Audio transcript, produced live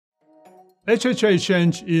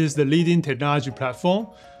HHAeXchange is the leading technology platform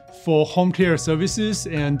for home care services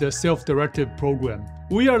and the self-directed program.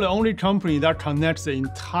 We are the only company that connects the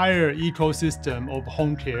entire ecosystem of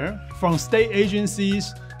home care, from state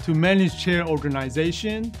agencies to managed care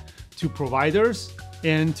organizations, to providers,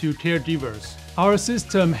 and to caregivers. Our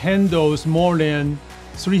system handles more than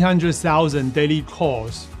 300,000 daily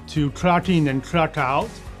calls to clock in and clock out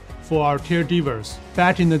for our caregivers.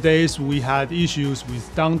 Back in the days, we had issues with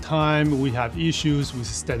downtime, we have issues with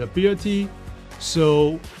stability.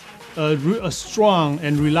 So a strong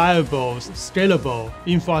and reliable, scalable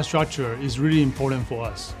infrastructure is really important for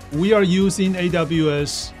us. We are using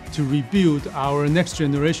AWS to rebuild our next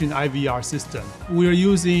generation IVR system. We are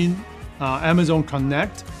using Amazon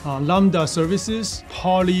Connect, Lambda services,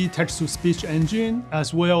 Poly text-to-speech engine,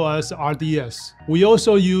 as well as RDS. We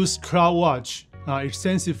also use CloudWatch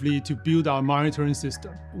extensively to build our monitoring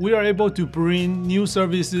system. We are able to bring new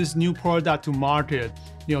services, new product to market,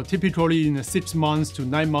 typically in a 6 months to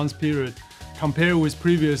 9 months period, compared with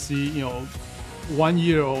previously, 1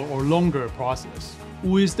 year or longer process.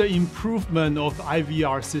 With the improvement of the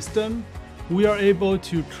IVR system, we are able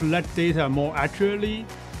to collect data more accurately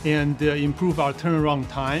and improve our turnaround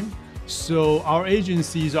time. So our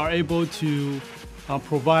agencies are able to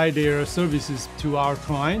provide their services to our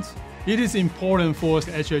clients. It is important for us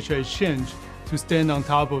at HHAeXchange to stand on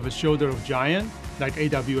top of a shoulder of giants like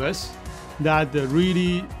AWS that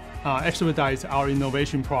really expedites our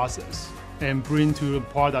innovation process and bring the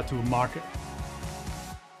product to market.